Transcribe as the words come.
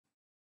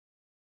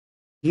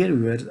Dear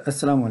viewers,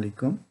 Assalamu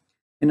alaikum.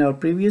 In our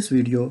previous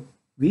video,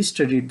 we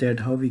studied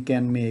that how we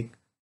can make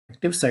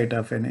active site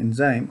of an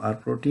enzyme or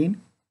protein.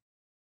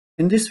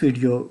 In this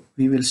video,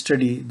 we will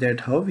study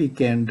that how we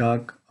can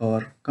dock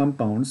or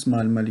compound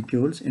small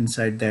molecules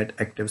inside that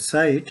active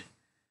site.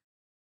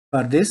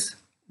 For this,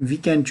 we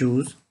can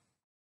choose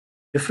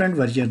different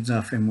versions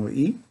of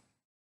MOE.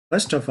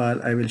 First of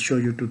all, I will show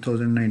you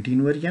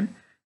 2019 version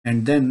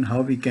and then how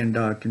we can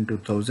dock in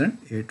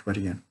 2008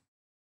 version.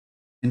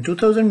 In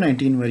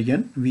 2019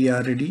 version, we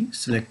already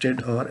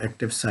selected our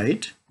active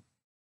site.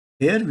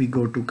 Here we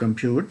go to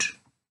compute,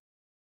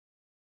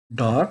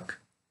 dock,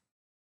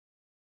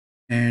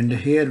 and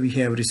here we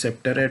have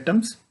receptor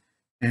atoms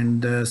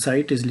and the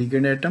site is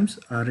ligand atoms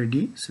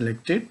already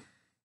selected.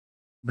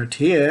 But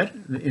here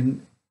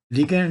in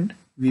ligand,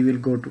 we will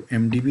go to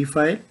MDB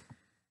file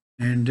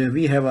and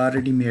we have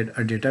already made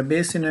a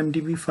database in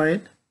MDB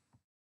file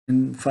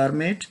in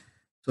format.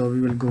 So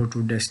we will go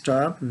to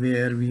desktop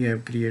where we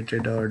have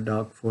created our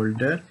doc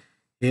folder.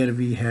 Here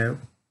we have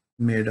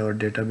made our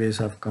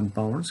database of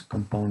compounds,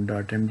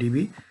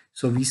 compound.mdb.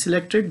 So we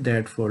selected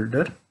that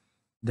folder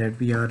that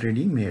we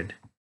already made.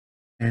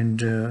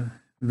 And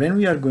when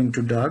we are going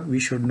to doc, we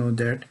should know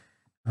that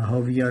how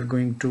we are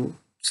going to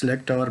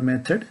select our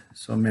method.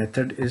 So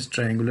method is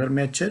triangular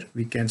matcher.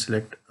 We can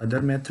select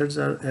other methods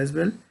as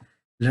well.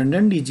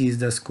 London DG is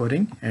the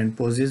scoring and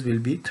poses will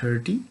be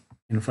 30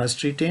 in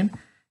first retain.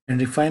 And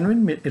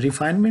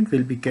refinement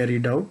will be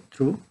carried out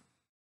through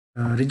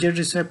rigid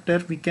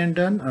receptor we can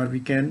done, or we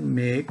can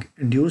make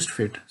induced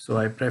fit. So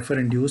I prefer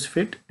induced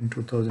fit in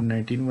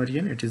 2019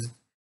 version. It is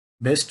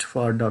best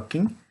for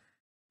docking.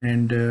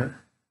 And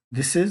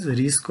this is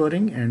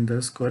rescoring, and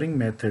the scoring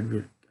method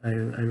will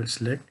I will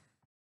select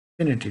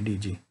affinity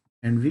DG,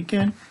 and we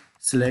can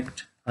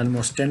select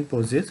almost 10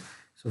 poses.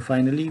 So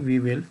finally we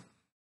will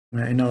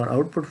in our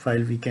output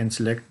file we can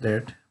select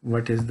that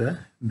what is the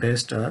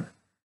best or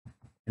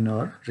in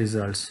our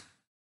results.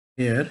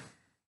 Here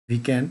we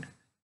can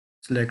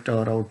select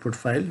our output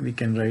file. We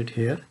can write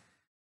here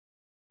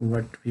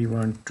what we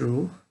want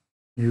to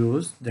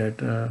use,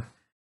 that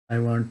I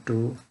want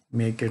to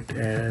make it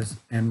as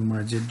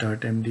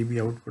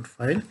mmajid.mdb output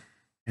file,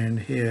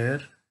 and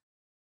here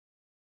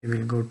we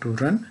will go to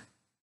run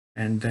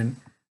and then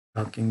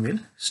docking will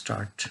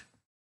start.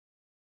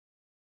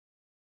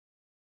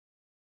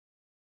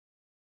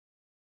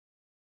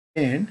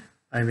 And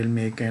I will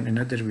make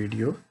another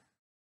video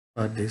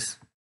for this.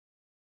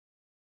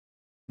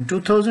 In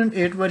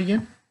 2008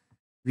 version,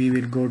 we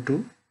will go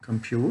to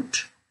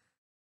compute,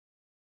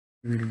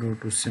 we will go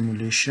to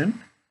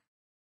simulation.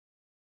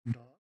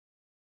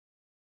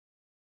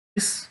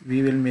 This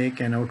we will make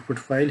an output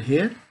file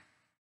here.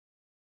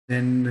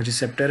 Then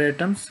receptor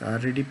atoms are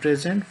already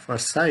present. For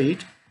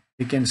site,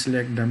 we can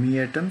select dummy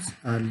atoms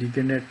or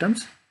ligand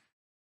atoms,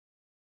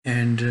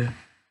 and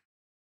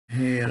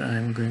here I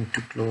am going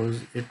to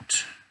close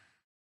it.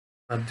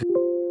 For this,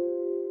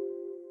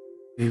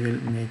 we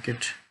will make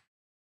it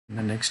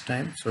the next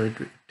time, so it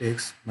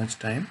takes much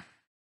time.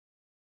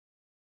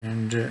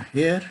 And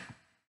here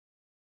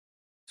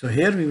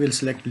we will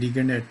select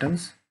ligand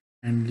atoms,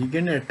 and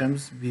ligand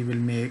atoms we will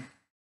make.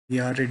 We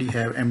already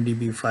have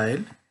MDB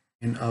file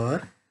in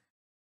our.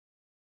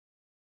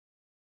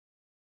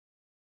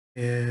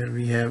 Here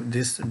we have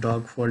this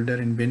doc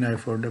folder in bin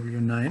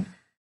i4w9,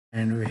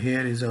 and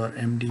here is our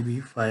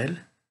MDB file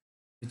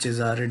which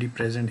is already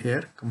present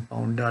here,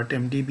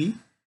 compound.mdb.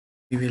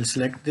 We will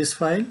select this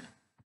file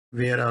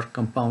where our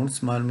compound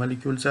small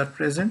molecules are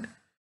present.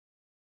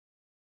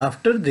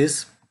 After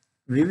this,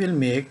 we will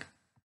make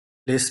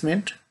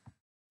placement,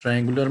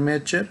 triangular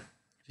matcher,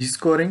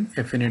 rescoring,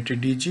 affinity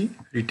DG,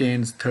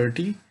 retains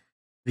 30.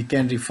 We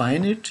can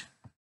refine it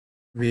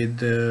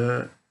with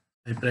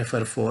I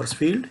prefer force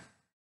field,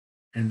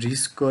 and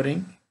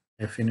rescoring,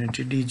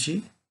 affinity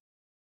DG,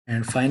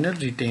 and final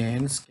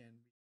retains can be.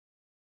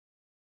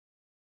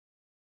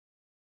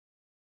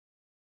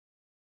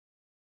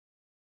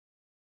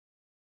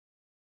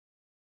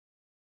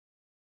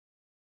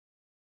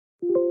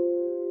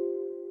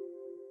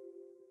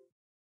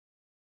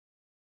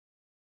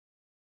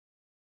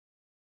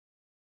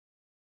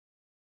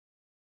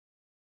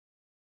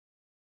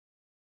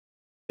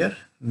 Here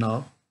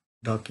now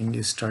docking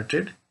is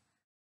started.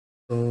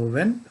 So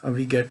when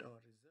we get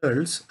our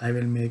results, I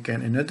will make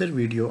another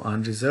video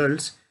on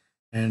results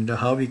and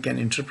how we can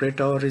interpret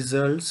our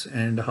results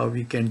and how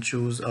we can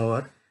choose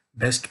our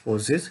best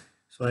poses.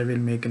 So I will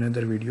make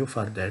another video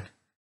for that.